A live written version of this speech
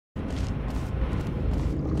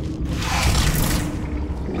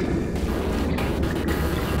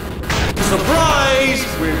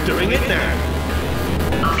there.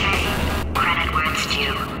 Okay, credit where it's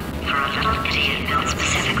due. For a little idiot built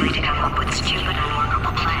specifically to come up with stupid,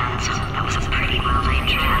 unworkable plans, that was a pretty well-laid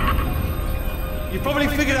trap. You've probably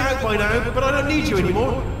figured it out by now, but I don't need you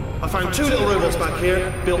anymore. I found 2 little robots back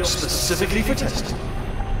here, built specifically for testing.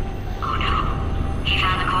 Oh no, he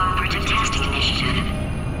found the Cooperative Testing Initiative.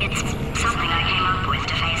 It's something I came up with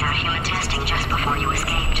to phase out human testing just before you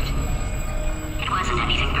escaped. It wasn't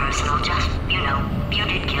anything personal, just, you know, you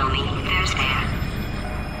did kill me, there's fair.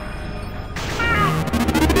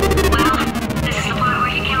 Well, this is the part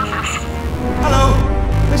where he kills us. Hello!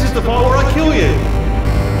 This is the part where I kill you.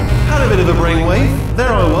 Had a bit of a brainwave. There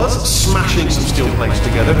I was, smashing some steel plates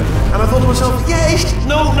together, and I thought to myself, yes!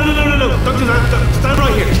 No, don't do that. Stand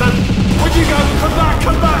right here, stand. Where'd you go?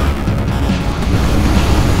 Come back!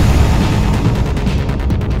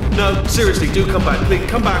 No, seriously, do come back. Please,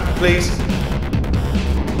 come back, please.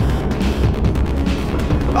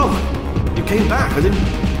 Oh, you came back. I didn't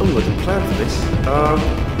plan for this.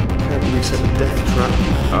 Can't reset the death trap.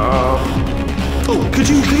 Oh, could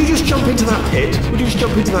you just jump into that pit? Would you just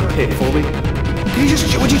jump into that pit for me?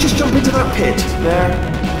 Would you just jump into that pit? There.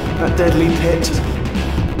 That deadly pit.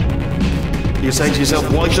 You're saying to yourself,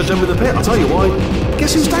 why should I jump in the pit? I'll tell you why.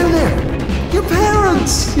 Guess who's down there? Your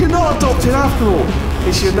parents! You're not adopted after all.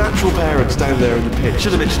 It's your natural parents down there in the pit.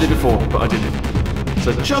 Should have mentioned it before, but I didn't.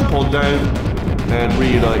 So jump on down and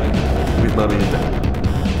reunite with Mummy and Dad.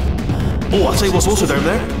 Oh, I'll tell you what's also down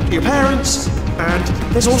there. Your parents. And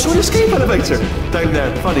there's also an escape elevator down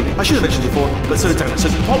there. Funny, I should have mentioned before, but so down. So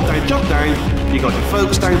pop down, jump down, you got your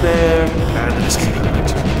folks down there, and an escape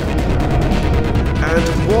elevator.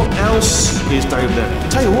 And what else is down there?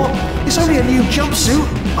 Tell you what, it's only a new jumpsuit.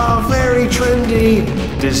 A very trendy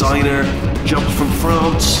designer, jumped from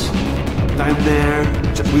France, down there,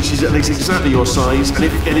 which is at least exactly your size. And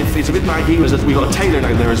if it's a bit baggy, we've got a tailor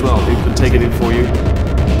down there as well who can take it in for you.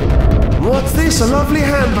 What's this? A lovely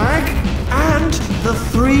handbag? And the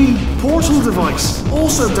 3 portal device.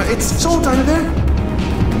 Also, it's all down there.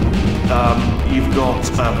 You've got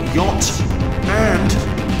a yacht and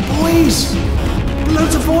boys.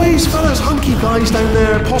 Loads of boys, fellas, hunky guys down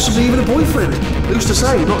there, possibly even a boyfriend. Who's to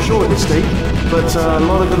say? Not sure at this stage. But a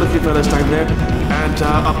lot of good-looking fellas down there. And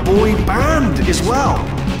a boy band as well.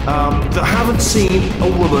 That haven't seen a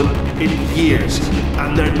woman in years.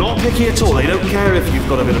 And they're not picky at all. They don't care if you've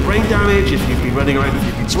got a bit of brain damage, if you've been running around, if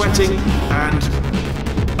you've been sweating. And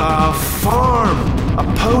a farm, a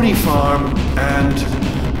pony farm, and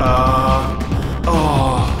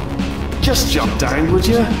just jump down, would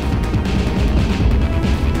you?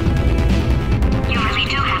 You really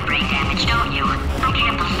do have brain damage, don't you? I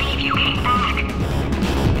can't believe you came back.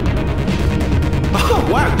 Oh,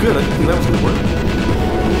 wow, good. I didn't think that was going to work.